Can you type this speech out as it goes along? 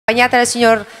accompagnata dal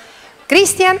signor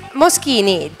Christian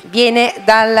Moschini, viene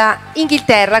dalla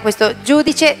Inghilterra, questo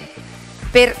giudice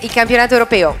per il campionato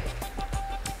europeo.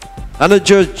 And a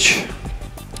judge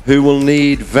who will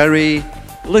need very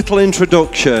little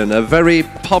introduction, a very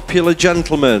popular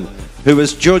gentleman who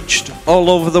has judged all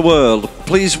over the world.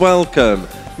 Please welcome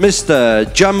Mr.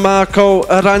 Gianmarco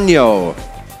Aragno.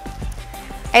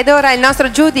 Ed ora il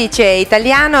nostro giudice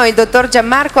italiano, il dottor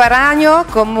Gianmarco Aragno,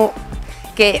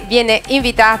 che viene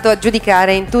invitato a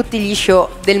giudicare in tutti gli show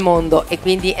del mondo e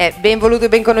quindi è ben voluto e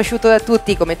ben conosciuto da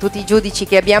tutti, come tutti i giudici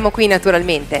che abbiamo qui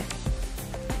naturalmente.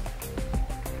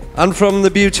 And from the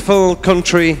beautiful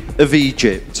country of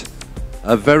Egypt,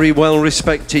 a very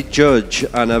well-respected judge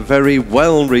and a very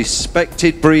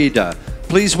well-respected breeder.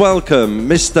 Please welcome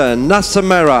Mr. Nasser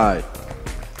Merai.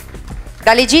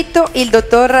 Dall'Egitto il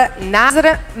dottor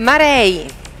Nasr Marei.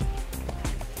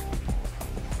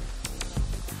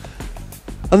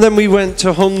 And then we went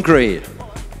to Hungary.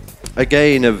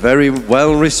 Again, a very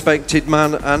well-respected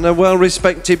man and a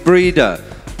well-respected breeder.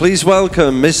 Please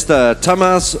welcome Mr.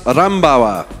 Tamás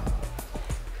Rambauer.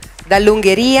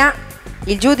 Dall'Ungheria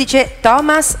il giudice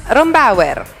Thomas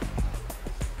Rombauer.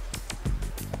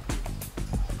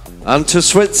 And to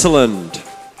Switzerland,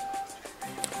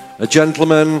 a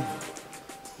gentleman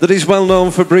that is well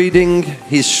known for breeding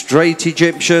his straight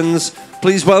Egyptians.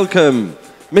 Please welcome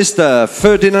Mr.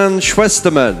 Ferdinand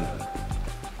Schwestermann.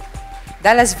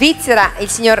 Dalla Svizzera il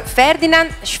signor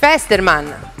Ferdinand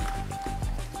Schwestermann.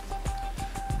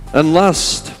 And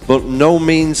last but no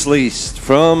means least,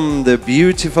 from the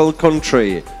beautiful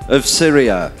country of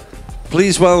Syria,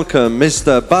 please welcome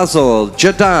Mr. Basil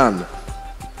Jadan.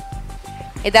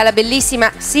 E dalla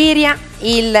bellissima Siria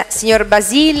il signor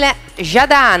Basil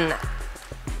Jadan.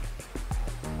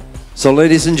 So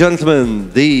ladies and gentlemen,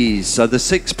 these are the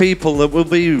 6 people that will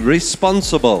be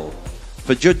responsible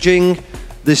for judging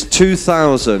this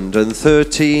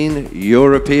 2013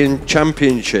 European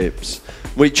Championships,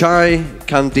 which I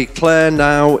can declare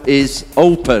now is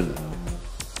open.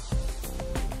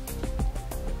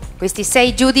 Questi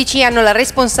 6 giudici hanno la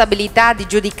responsabilità di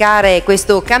giudicare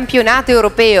questo campionato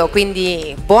europeo,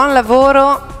 quindi buon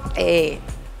lavoro e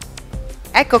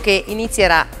ecco che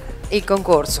inizierà il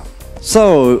concorso.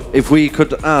 So, if we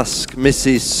could ask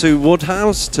Mrs. Sue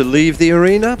Woodhouse to leave the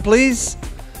arena, please.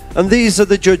 And these are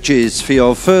the judges for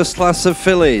your first class of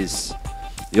fillies.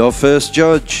 Your first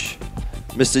judge,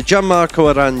 Mr.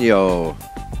 Gianmarco Aragno,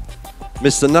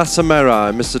 Mr. Nasser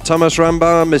Merai, Mr. Thomas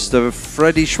Rambauer, Mr.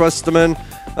 Freddie Schwestermann,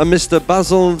 and Mr.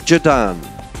 Basil Jadan.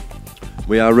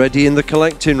 We are ready in the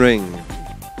collecting ring.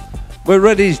 We're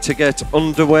ready to get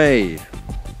underway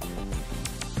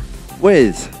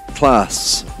with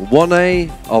Class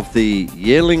 1A of the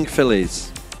yearling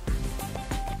fillies.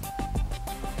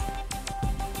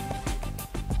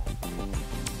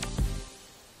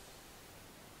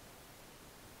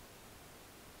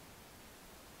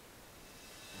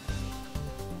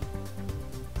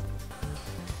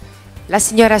 La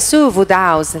signora Sue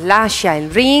Woodhouse lascia il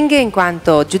ring in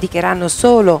quanto giudicheranno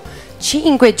solo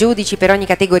 5 giudici per ogni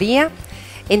categoria.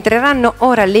 Entreranno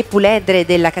ora le puledre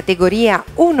della categoria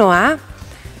 1A,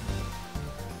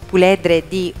 puledre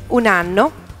di 1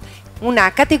 anno,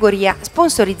 una categoria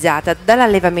sponsorizzata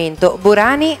dall'allevamento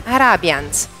Burani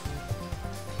Arabians.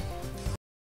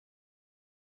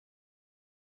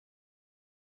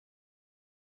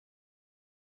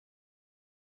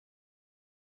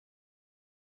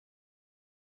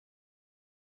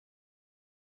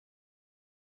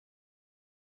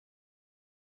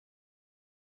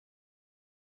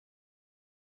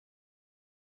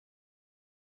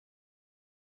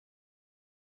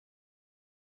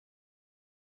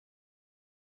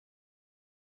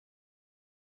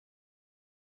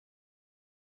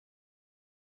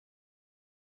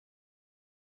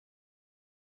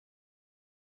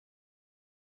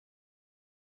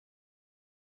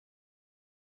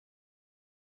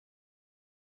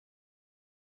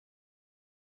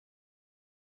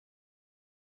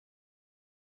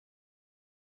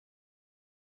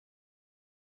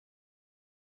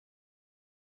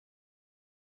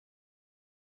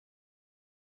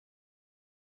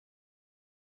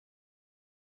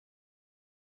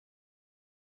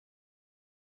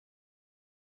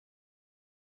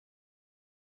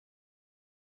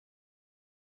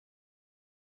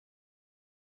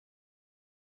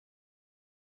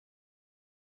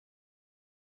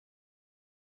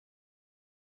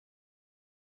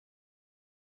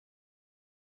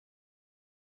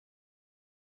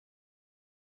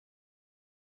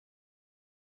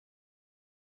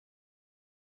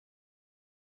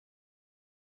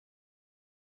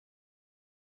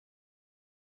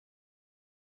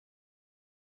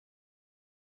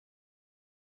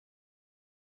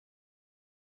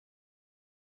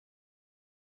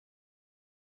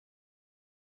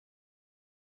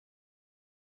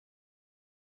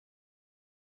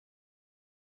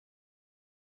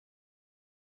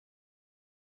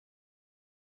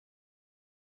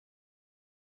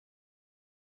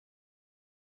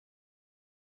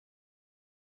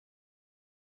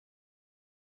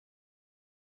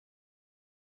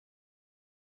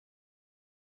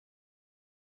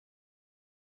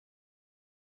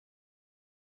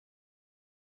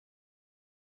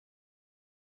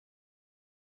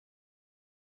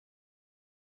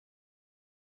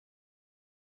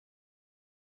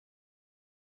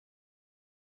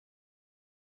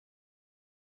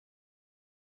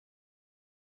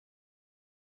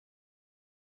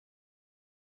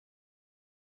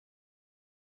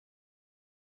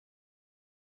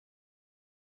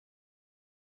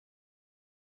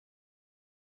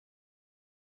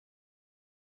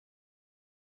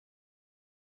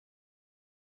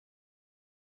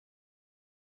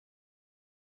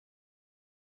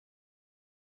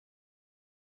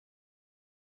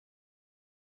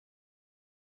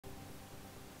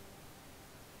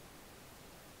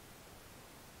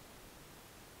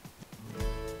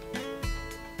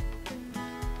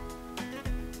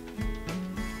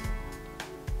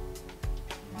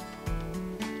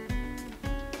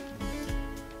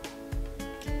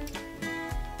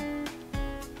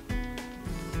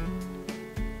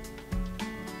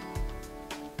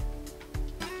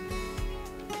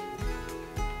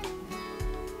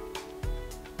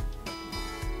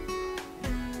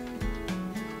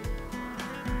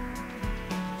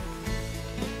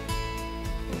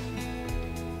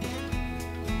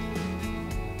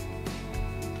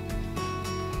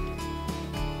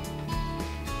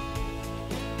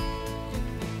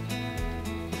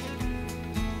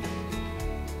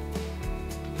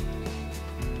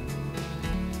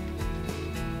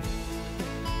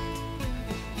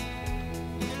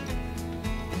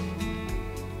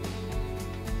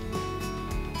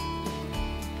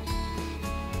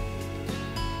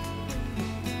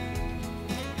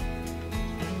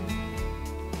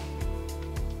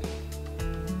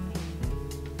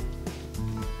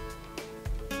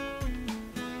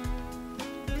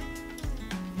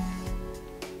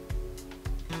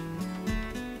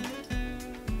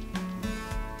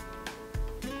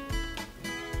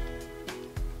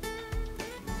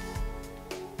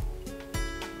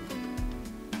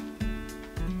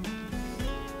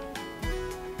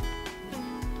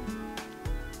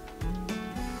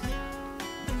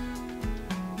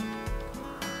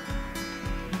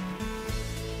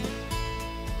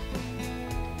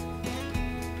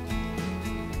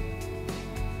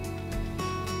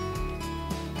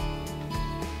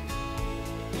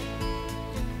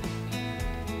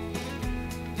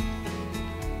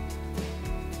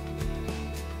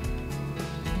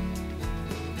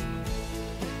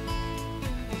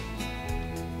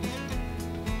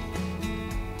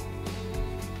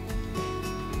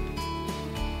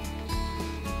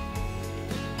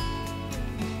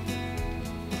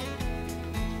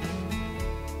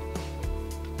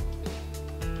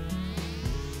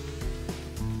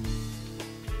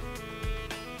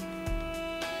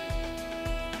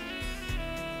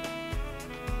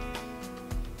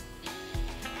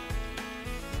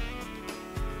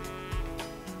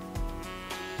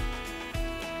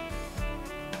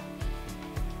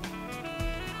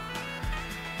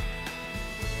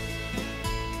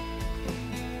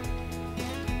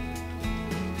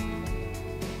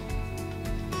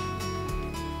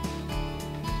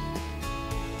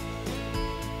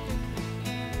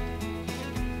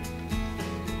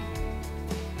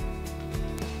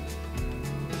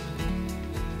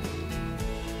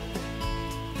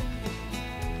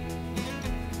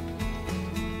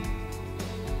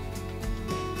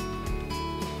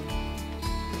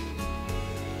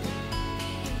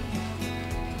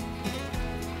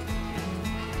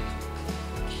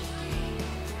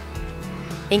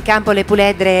 in campo le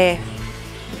puledre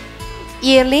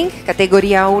Yearling,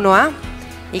 categoria 1A.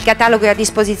 Il catalogo è a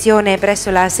disposizione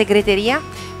presso la segreteria.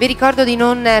 Vi ricordo di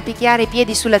non picchiare i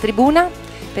piedi sulla tribuna,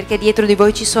 perché dietro di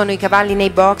voi ci sono i cavalli nei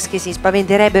box che si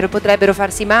spaventerebbero e potrebbero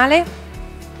farsi male.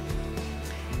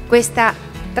 Questa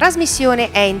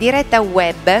trasmissione è in diretta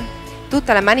web.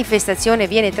 Tutta la manifestazione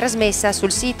viene trasmessa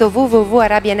sul sito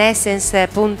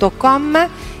www.arabianessence.com.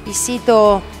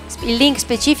 Il link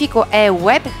specifico è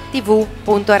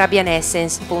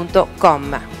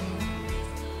webtv.arabianessence.com.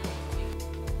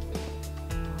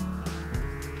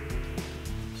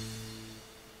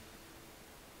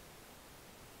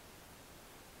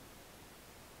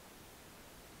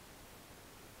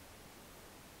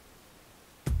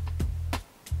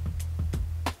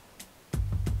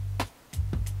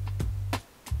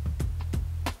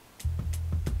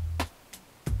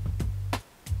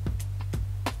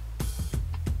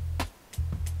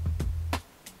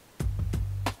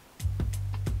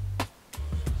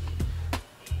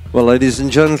 Well, ladies and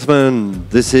gentlemen,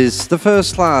 this is the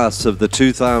first class of the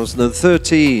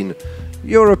 2013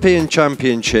 European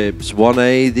Championships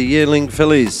 1A, the Yearling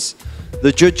Fillies.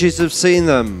 The judges have seen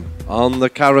them on the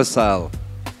carousel.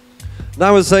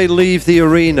 Now as they leave the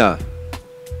arena,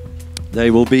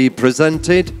 they will be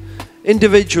presented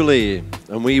individually,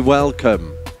 and we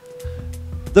welcome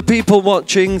the people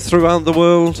watching throughout the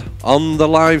world on the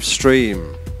live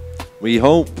stream. We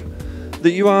hope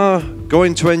that you are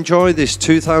going to enjoy this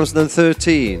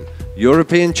 2013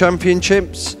 European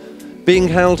Championships being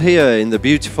held here in the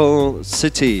beautiful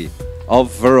city of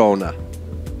Verona.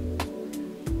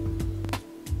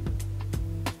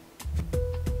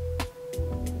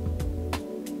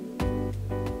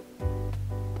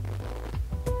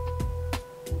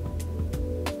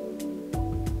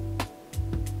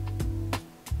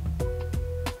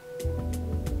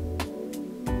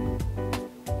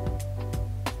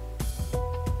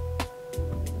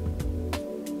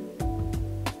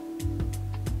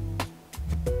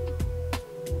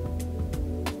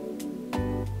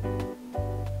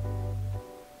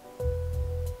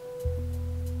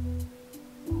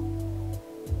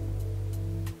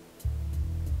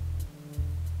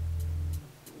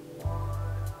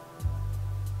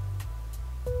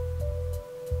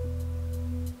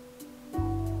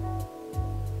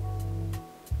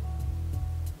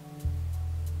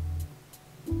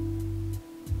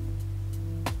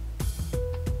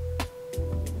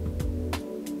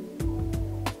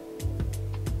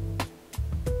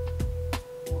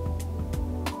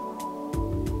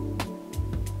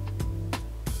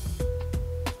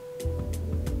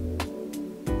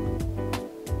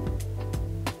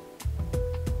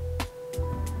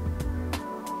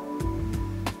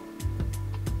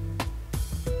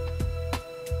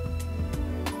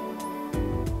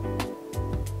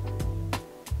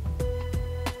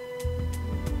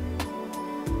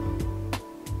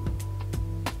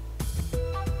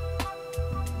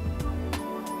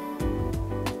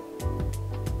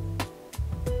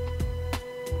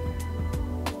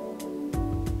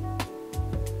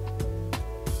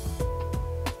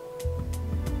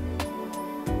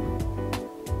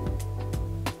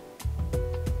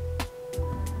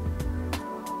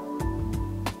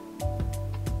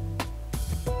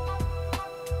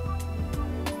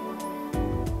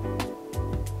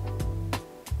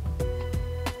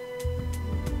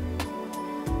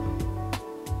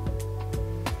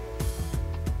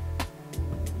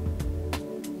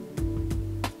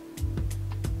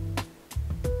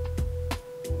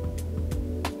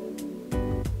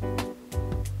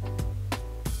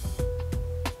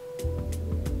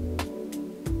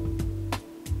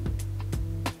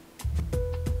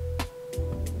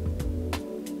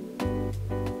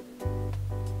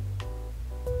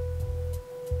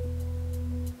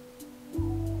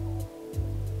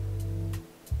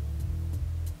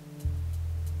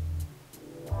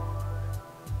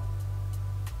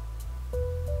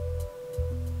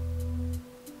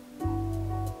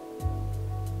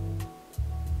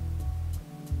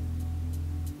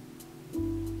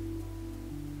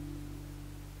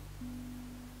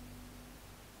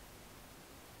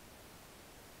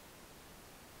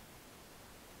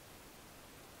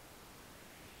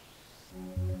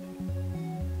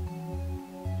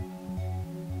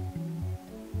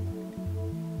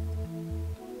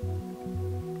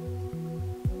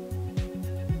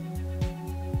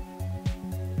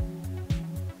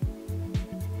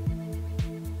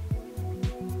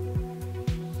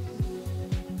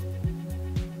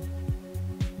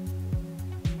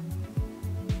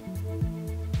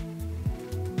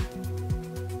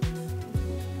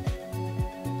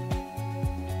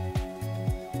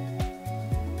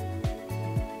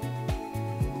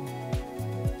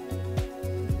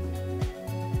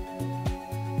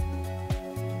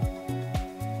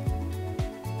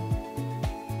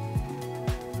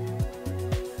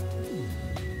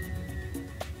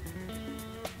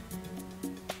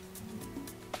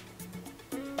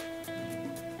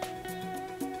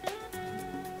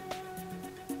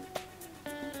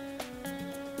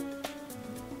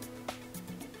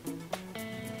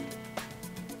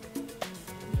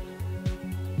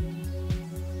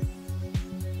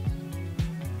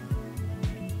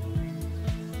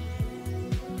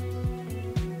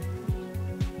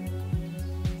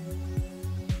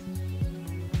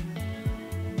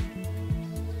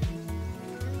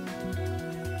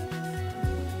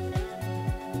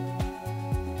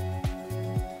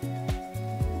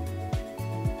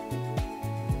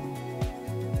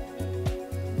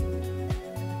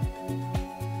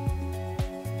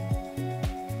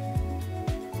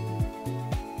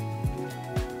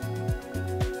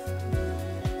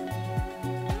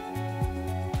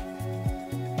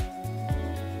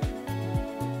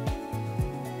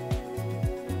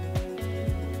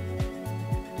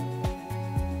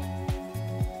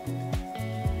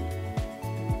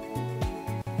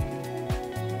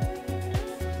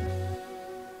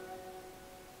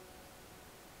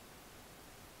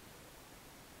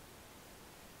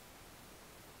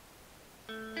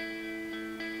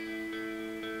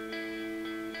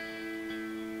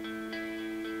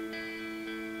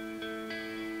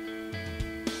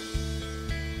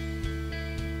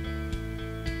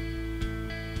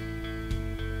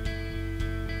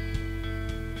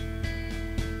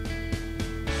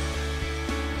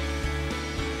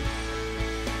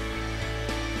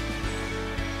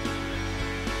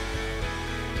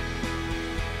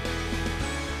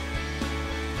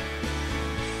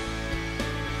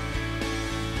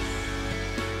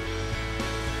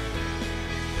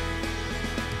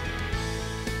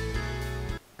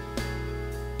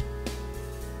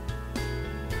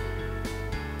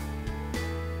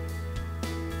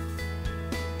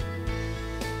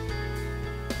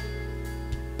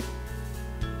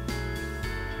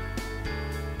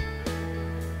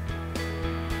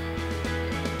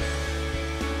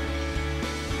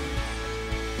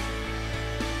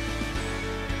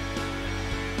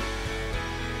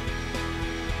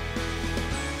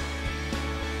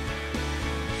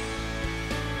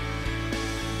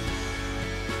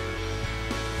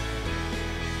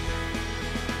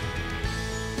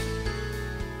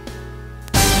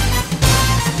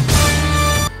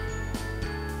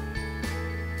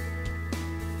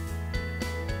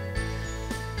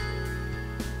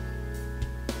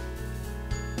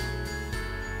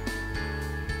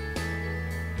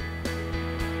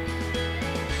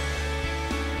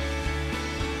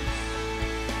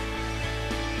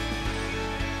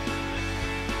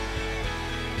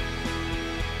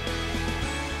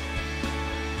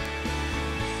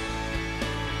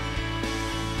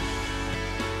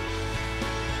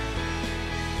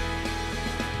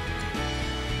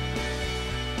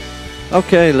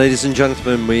 Okay, ladies and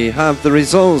gentlemen, we have the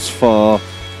results for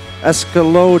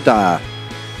Escalada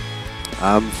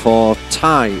and for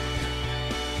type.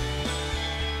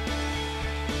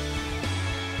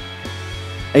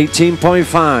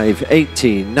 18.5,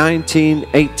 18, 19,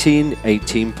 18,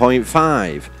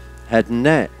 18.5. Head and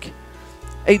neck.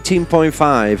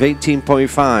 18.5,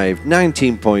 18.5,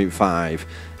 19.5,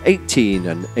 18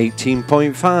 and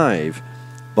 18.5.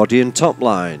 Body and top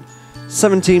line.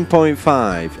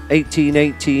 17.5, 18,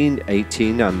 18,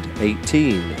 18 and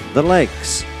 18. The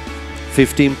legs.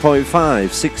 15.5,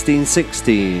 16,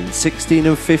 16, 16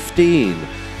 and 15.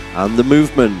 And the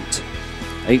movement.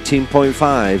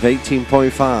 18.5,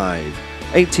 18.5,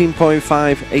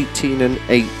 18.5, 18 and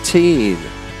 18.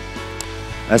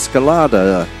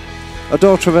 Escalada, a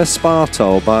daughter of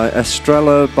Esparto by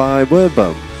Estrella by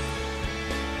Werbum.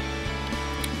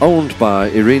 Owned by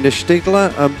Irina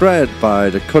Stigler and bred by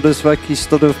the Kudasveki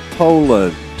stud of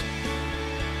Poland.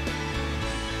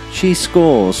 She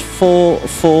scores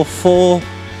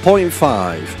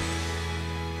 444.5.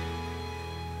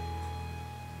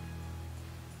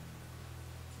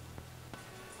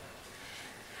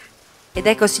 Ed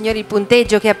ecco signori il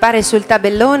punteggio che appare sul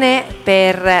tabellone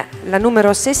per la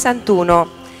numero 61,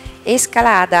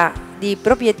 Escalada, di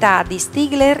proprietà di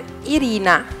Stigler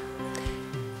Irina,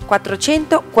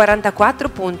 444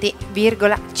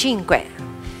 punti,5.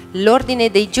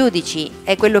 L'ordine dei giudici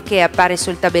è quello che appare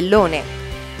sul tabellone: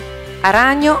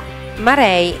 Aragno,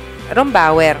 Marei,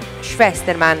 Rombauer,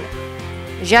 Schwesterman,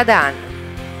 Jadan.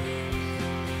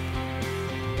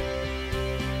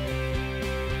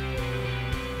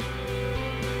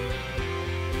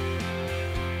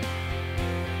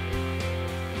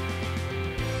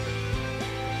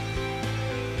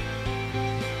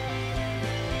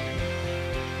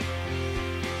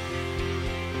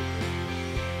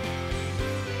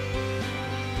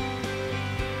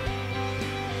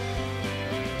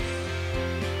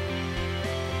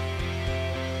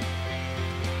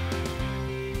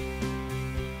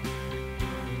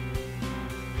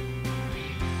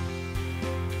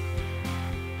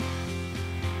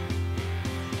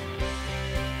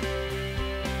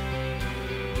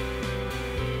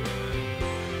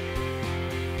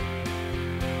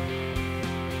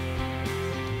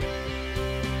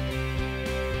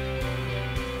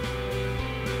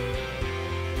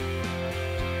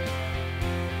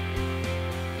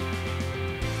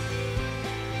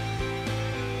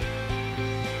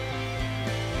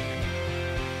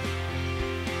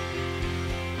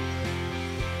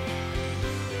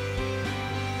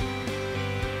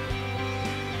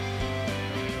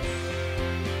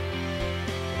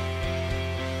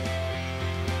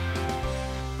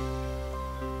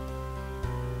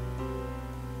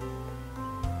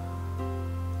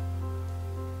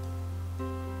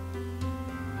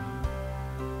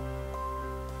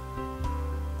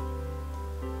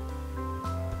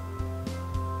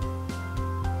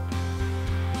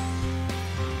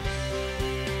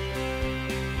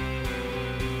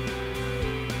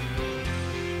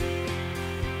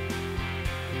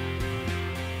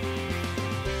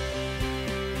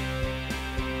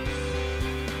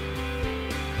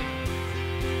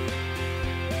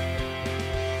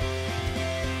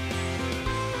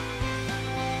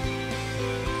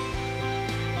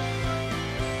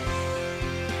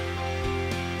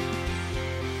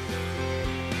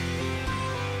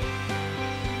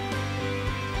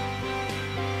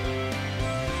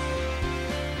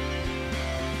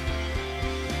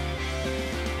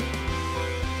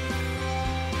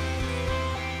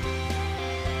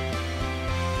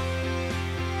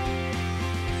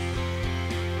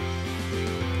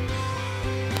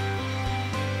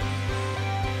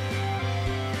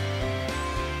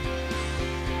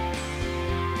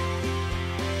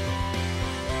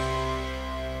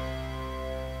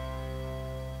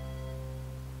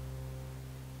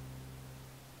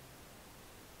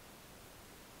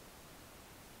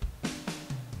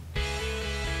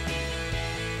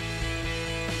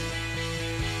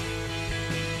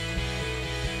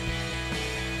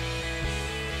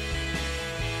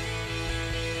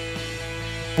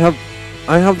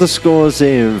 I have the scores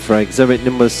in for exhibit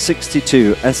number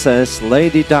 62, SS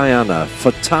Lady Diana,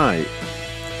 for type.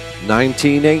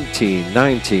 19, 18,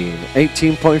 19,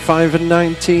 18.5 and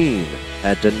 19,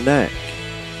 head and neck.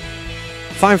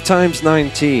 5 times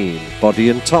 19, body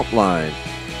and top line.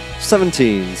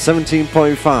 17,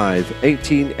 17.5,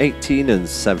 18, 18 and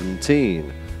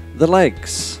 17. The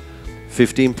legs.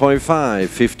 15.5,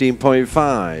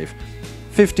 15.5,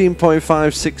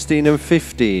 15.5, 16 and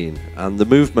 15. And the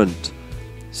movement.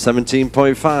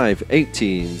 17.5,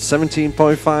 18,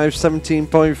 17.5,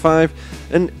 17.5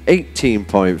 and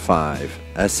 18.5.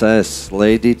 SS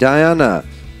Lady Diana,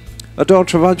 a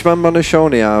daughter of Ajman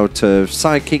Monashoni out of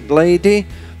Psychic Lady,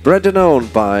 bred and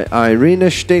owned by Irina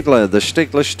Stigler, the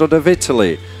Stigler stud of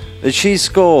Italy, and she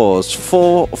scores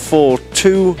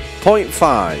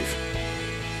 442.5.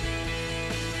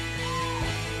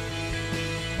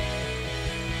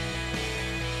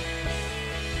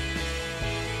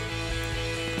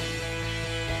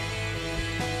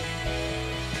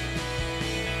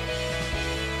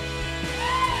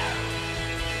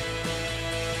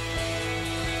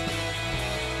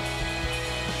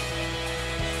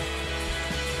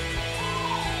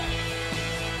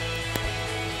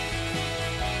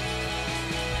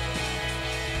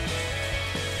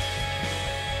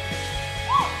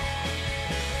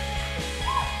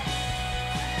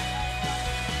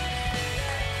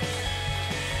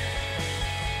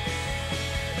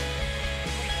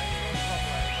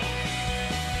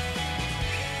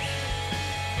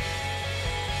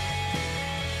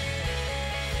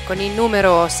 Con il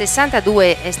numero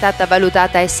 62 è stata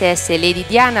valutata SS Lady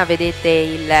Diana, vedete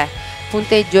il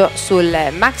punteggio sul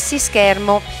maxi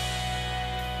schermo.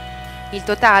 Il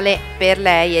totale per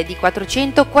lei è di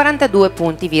 442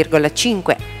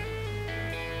 punti,5.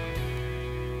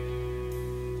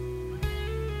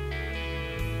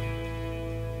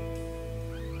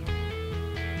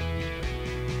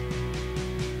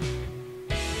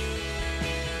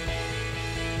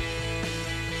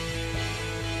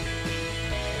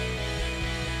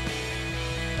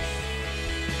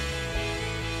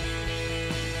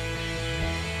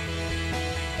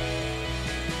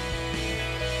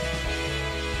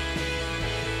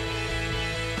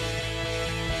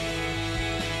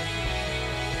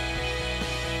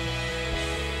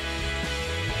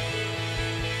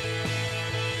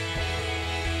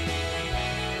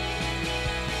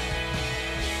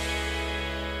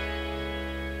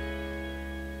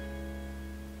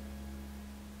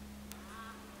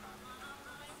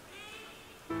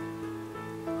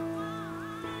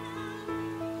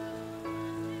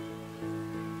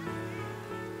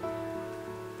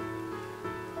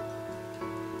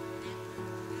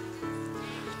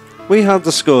 We have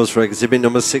the scores for exhibit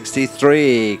number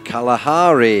 63,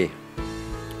 Kalahari.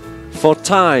 For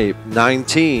type,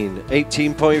 19,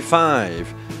 18.5,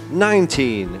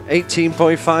 19,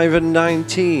 18.5 and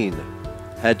 19.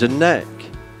 Head and neck,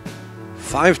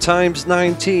 5 times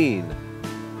 19.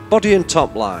 Body and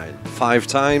top line, 5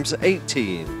 times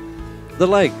 18. The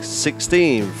legs,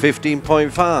 16,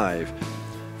 15.5,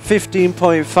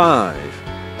 15.5.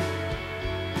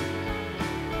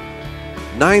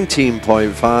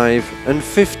 19.5 and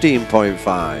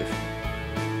 15.5,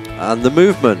 and the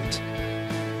movement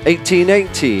 18,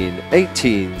 18,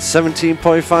 18,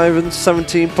 17.5 and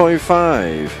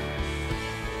 17.5.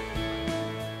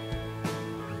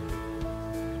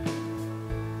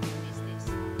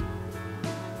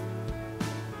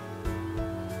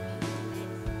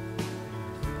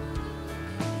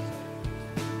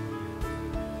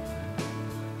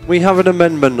 We have an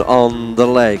amendment on the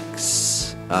legs.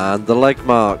 And the leg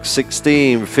mark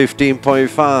 16,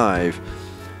 15.5,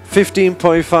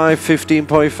 15.5,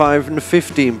 15.5 and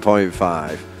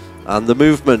 15.5. And the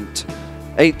movement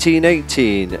 18,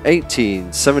 18,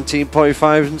 18,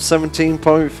 17.5 and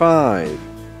 17.5.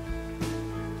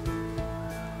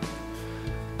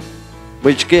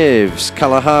 Which gives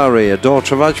Kalahari, a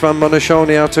daughter of Ajman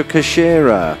Monashoni out of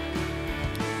Kashira,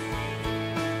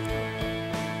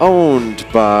 owned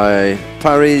by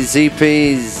Paris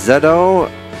ZP Zedo,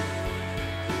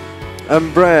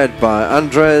 and bred by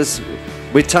Andres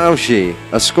Witaushi,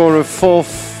 a score of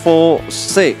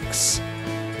 446.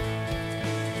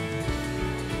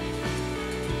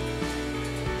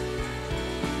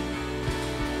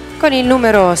 Con il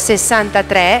numero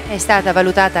 63 è stata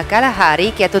valutata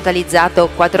Kalahari, che ha totalizzato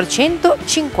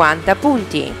 450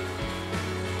 punti.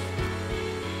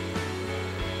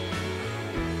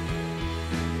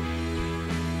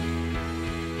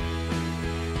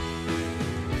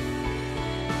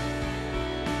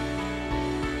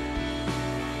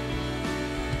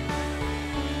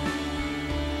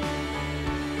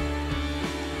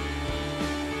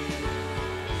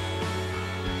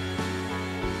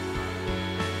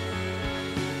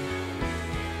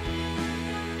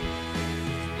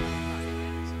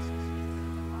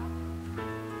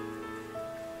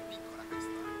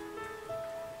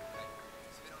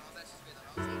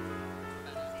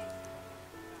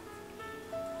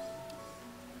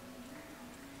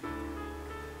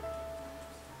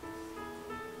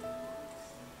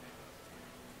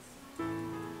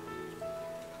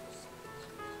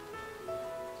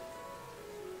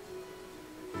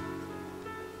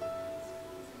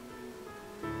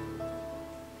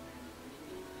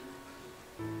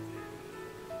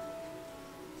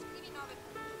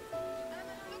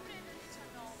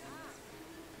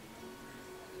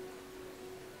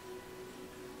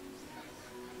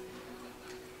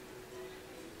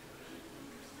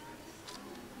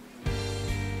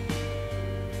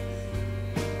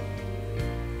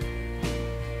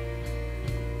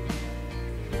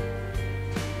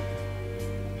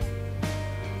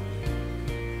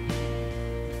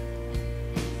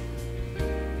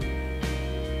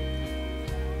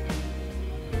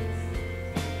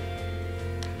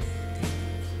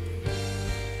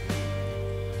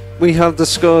 We have the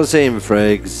scores in for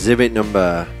exhibit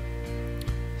number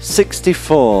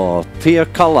 64, Pia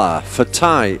Collar for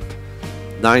type,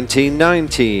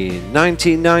 1919,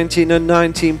 1919 and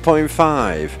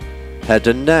 19.5, head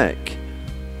and neck,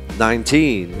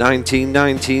 19, 19,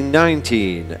 19,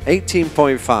 19,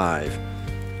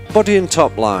 18.5, body and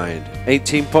top line,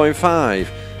 18.5,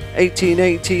 18,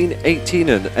 18, 18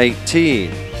 and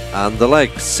 18, and the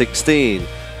legs, 16,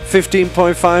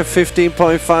 15.5,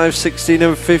 15.5, 16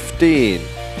 and 15,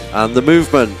 and the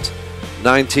movement,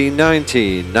 19,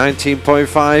 19,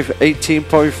 19.5,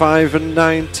 18.5 and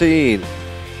 19.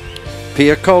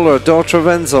 Pia Kola, daughter of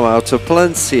Enzo out of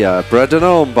Palencia, bred and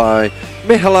owned by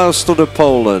Michał Stud of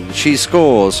Poland. She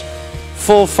scores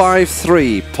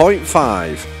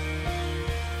 453.5.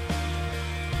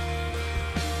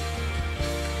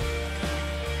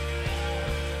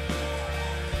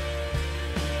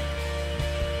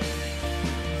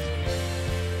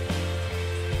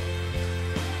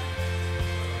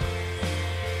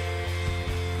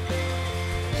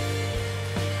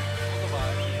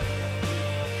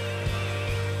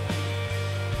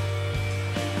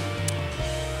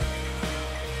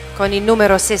 Con il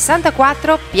numero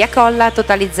 64 Pia Colla ha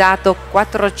totalizzato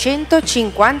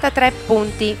 453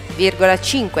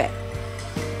 punti,5.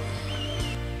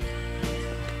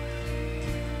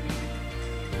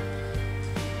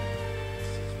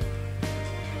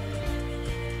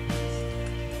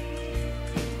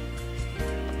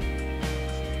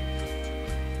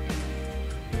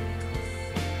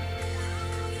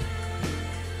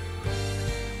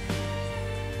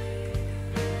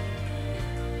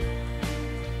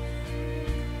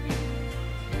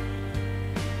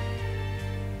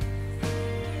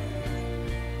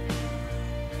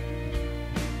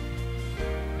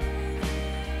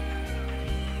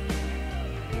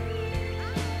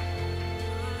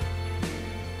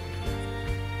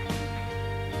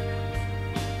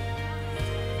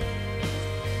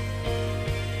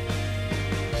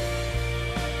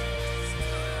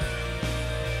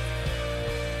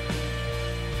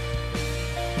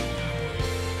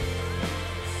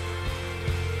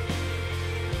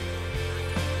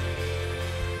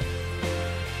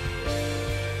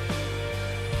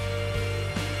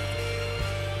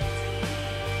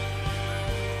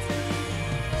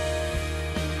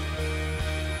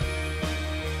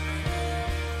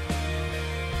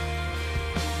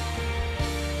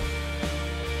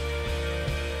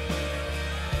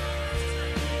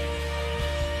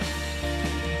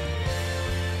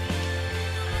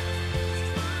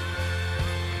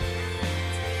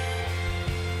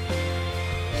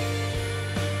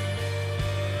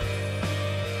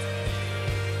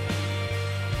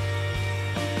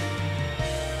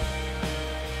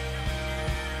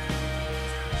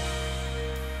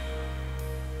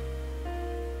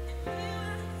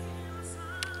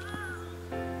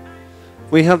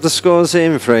 We have the scores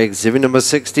in for exhibit number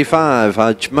 65,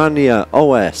 Ajmania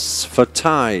OS for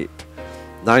type,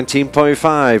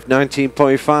 19.5,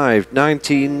 19.5,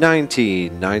 19,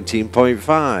 19,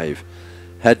 19.5,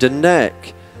 head and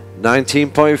neck,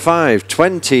 19.5,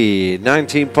 20,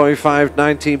 19.5,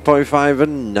 19.5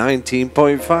 and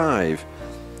 19.5.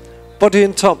 Body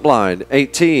and top line,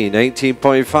 18,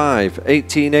 18.5,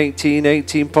 18, 18,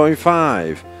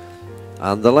 18.5.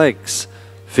 And the legs,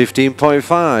 15.5,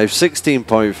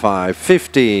 16.5,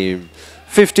 15,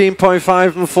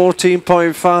 15.5 and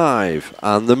 14.5.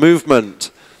 And the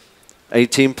movement,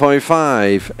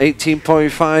 18.5,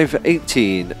 18.5,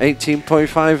 18,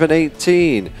 18.5 and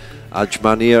 18.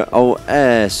 Ajmania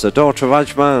OS, a daughter of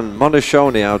Ajman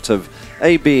Monashoni out of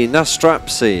AB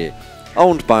Nastrapsi,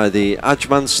 owned by the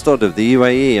Ajman Stud of the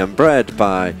UAE and bred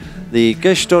by the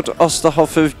Gestalt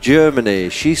Osterhof of Germany.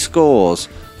 She scores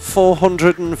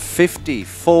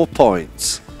 454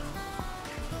 points.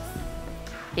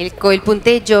 Il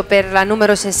punteggio per la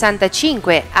numero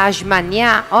 65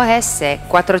 Ajmania OS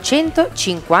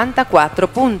 454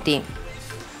 punti.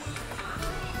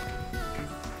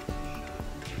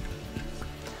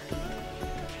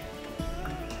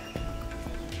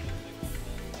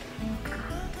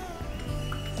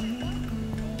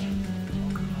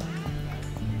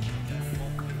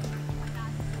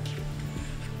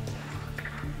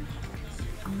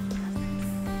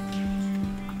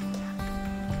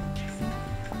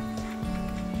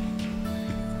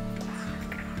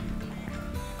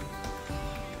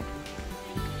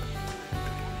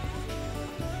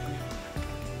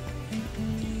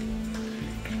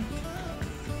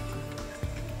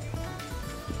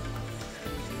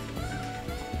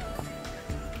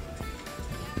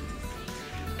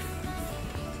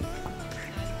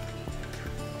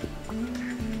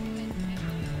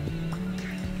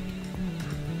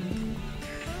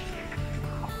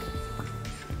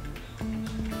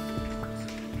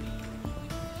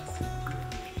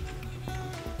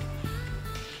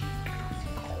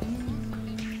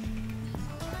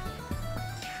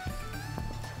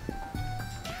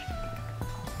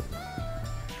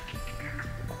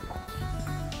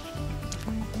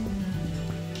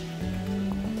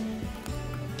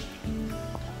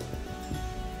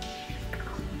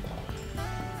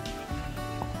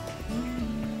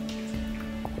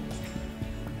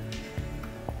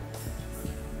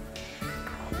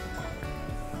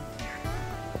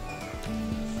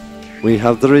 We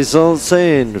have the results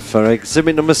in for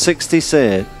exhibit number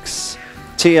 66.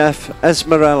 TF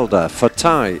Esmeralda for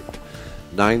type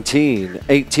 19,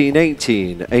 18,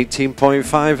 18,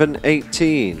 18.5 and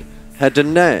 18. Head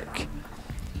and neck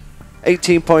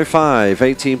 18.5,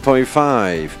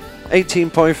 18.5,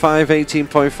 18.5,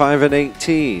 18.5 and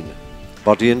 18.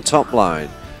 Body and top line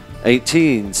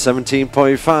 18,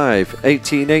 17.5,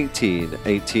 18, 18,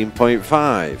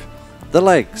 18.5. The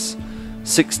legs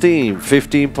 16,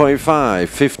 15.5,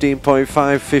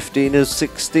 15.5, 15 and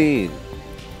 16.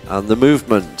 And the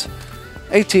movement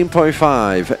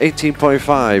 18.5,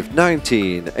 18.5,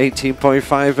 19,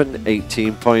 18.5 and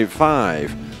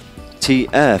 18.5.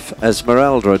 TF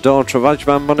Esmeralda, a daughter of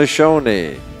Ajman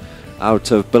Monashoni, out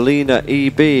of Bellina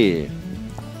EB.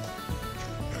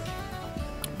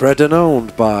 Bred and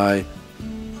owned by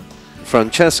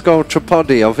Francesco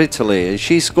Tripodi of Italy, and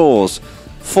she scores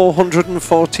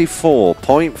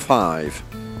 444.5.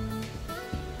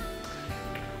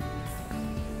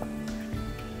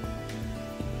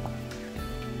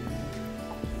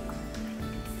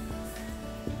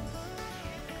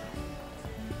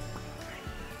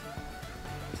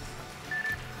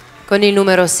 Con il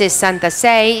numero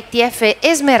 66, TF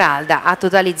Esmeralda ha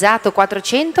totalizzato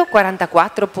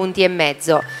 444 punti e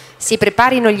mezzo. Si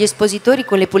preparino gli espositori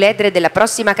con le puledre della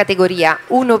prossima categoria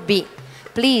 1B.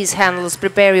 Please handlers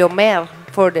prepare your mare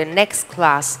for the next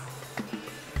class.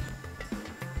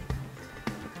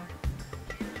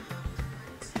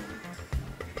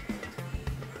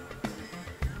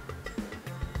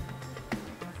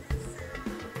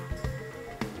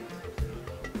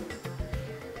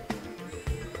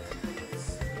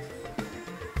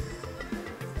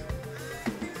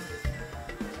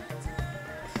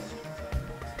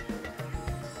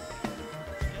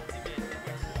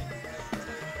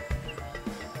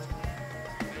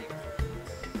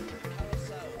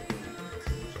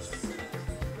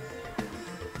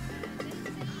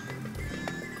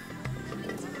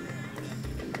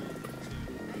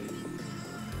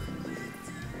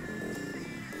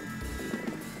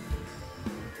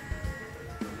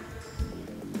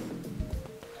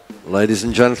 Ladies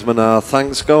and gentlemen, our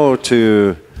thanks go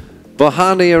to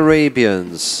Bohani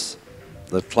Arabians,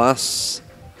 the class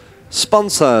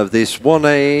sponsor of this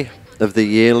 1A of the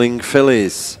yearling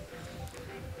fillies.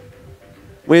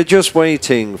 We're just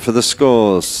waiting for the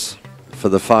scores for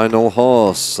the final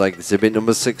horse, exhibit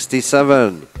number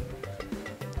 67.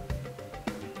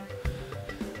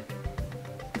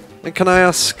 And can I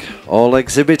ask all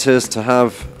exhibitors to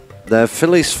have their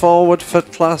fillies forward for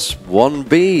class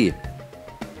 1B?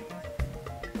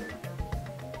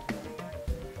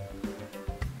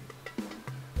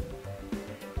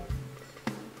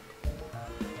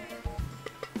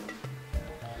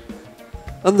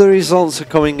 And the results are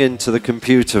coming into the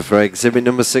computer for exhibit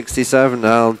number 67,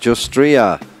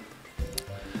 Al-Justria.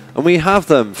 And we have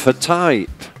them for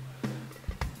type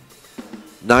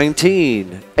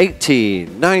 19,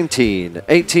 18, 19,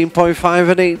 18.5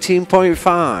 and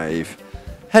 18.5.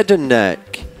 Head and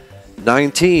neck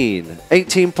 19,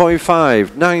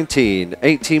 18.5, 19,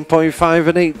 18.5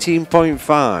 and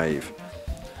 18.5.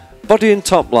 Body and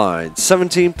top line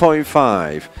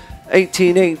 17.5.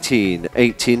 18, 18,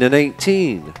 18 and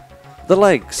 18. The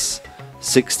legs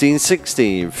 16,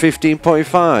 16, 15.5,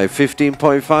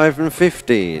 15.5 and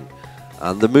 15.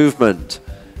 And the movement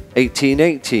 18,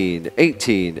 18,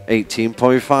 18,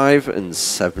 18.5 and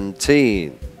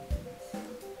 17.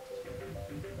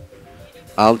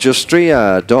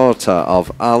 Al-Justria, daughter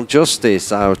of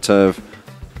Al-Justice out of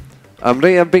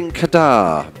Amriya bin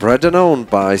Kadar, bred and owned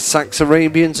by Sax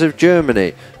Arabians of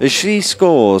Germany, as she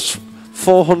scores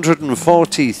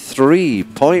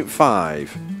 443.5.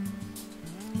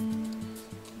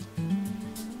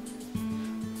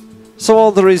 So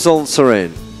all the results are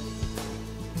in.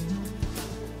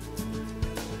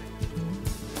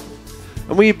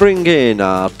 And we bring in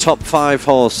our top 5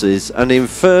 horses, and in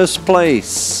first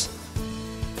place,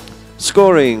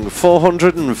 scoring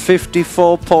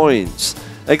 454 points,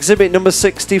 exhibit number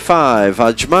 65,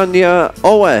 Ajmania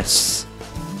OS.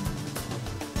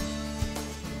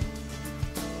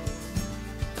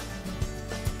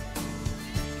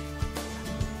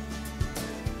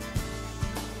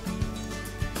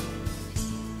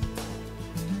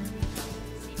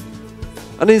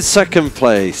 And in second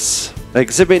place,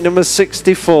 exhibit number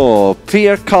 64,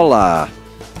 Pia Collar.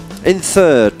 In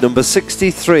third, number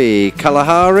 63,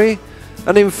 Kalahari.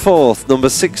 And in fourth, number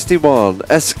 61,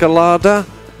 Escalada.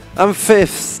 And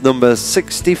fifth, number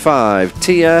 65,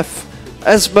 TF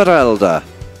Esmeralda.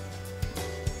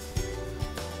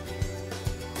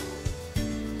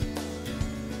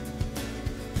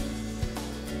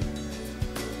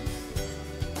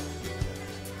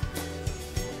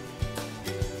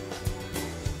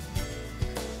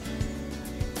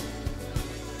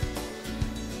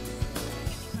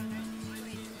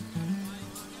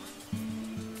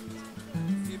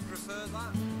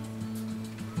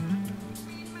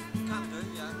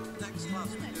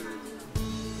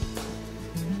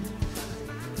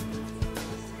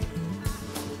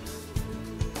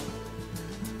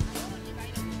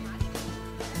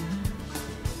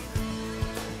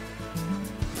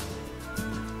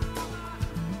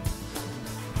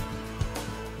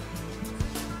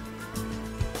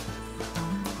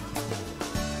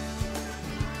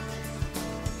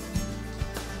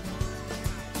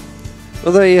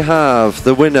 Well, there you have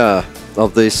the winner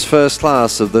of this first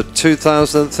class of the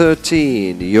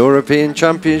 2013 European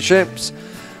Championships.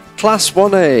 Class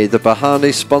 1A, the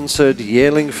Bahani-sponsored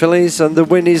yearling fillies, and the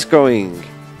win is going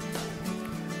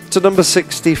to number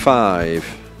 65,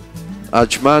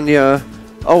 Ajmania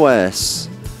OS,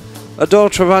 a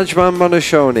daughter of Ajman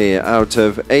Monashoni out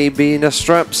of AB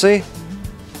Nastrapsi,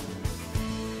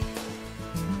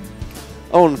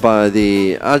 owned by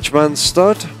the Ajman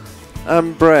stud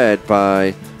and bred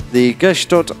by the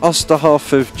Gestadt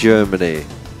Osterhof of Germany.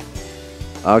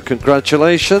 Our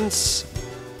congratulations.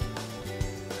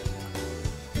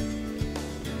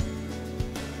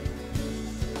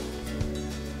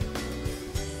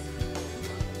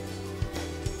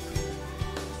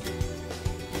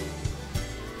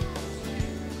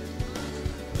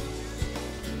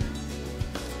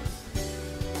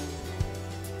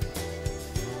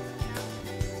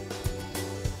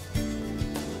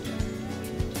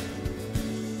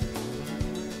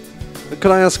 Could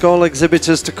I ask all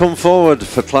exhibitors to come forward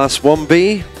for Class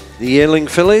 1B, the yearling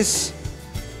fillies?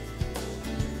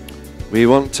 We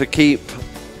want to keep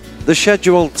the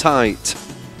schedule tight.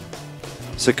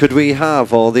 So could we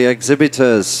have all the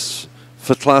exhibitors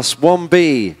for Class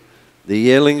 1B, the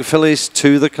yearling fillies,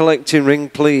 to the collecting ring,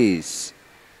 please?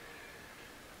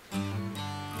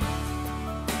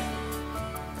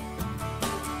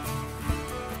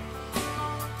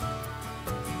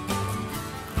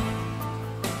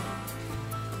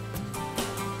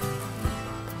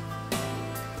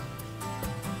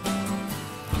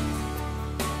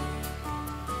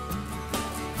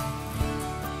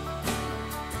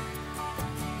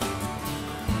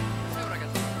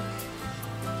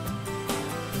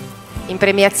 In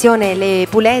premiazione le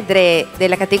puledre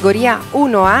della categoria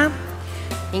 1A,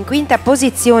 in quinta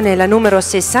posizione la numero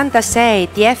 66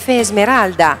 TF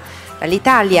Esmeralda,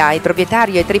 dall'Italia, il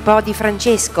proprietario è Tripodi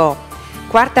Francesco.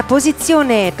 Quarta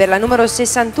posizione per la numero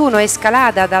 61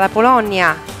 Escalada, dalla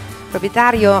Polonia,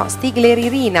 proprietario Stigler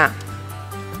Irina.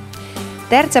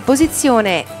 Terza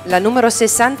posizione la numero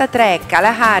 63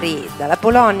 Kalahari, dalla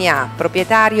Polonia,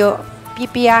 proprietario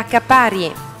PPH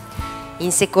Pari.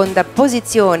 In seconda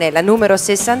posizione la numero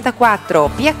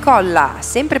 64 Piaccolla,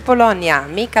 sempre Polonia,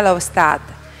 Mikalowstad.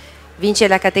 Vince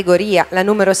la categoria la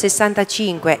numero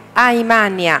 65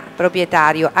 Aimania,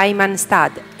 proprietario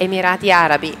Aymanstad, Emirati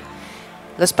Arabi.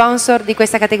 Lo sponsor di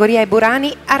questa categoria è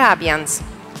Burani Arabians.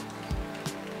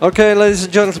 Okay, ladies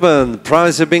and gentlemen, the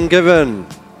prize has been given,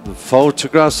 the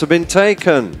photographs have been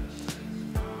taken.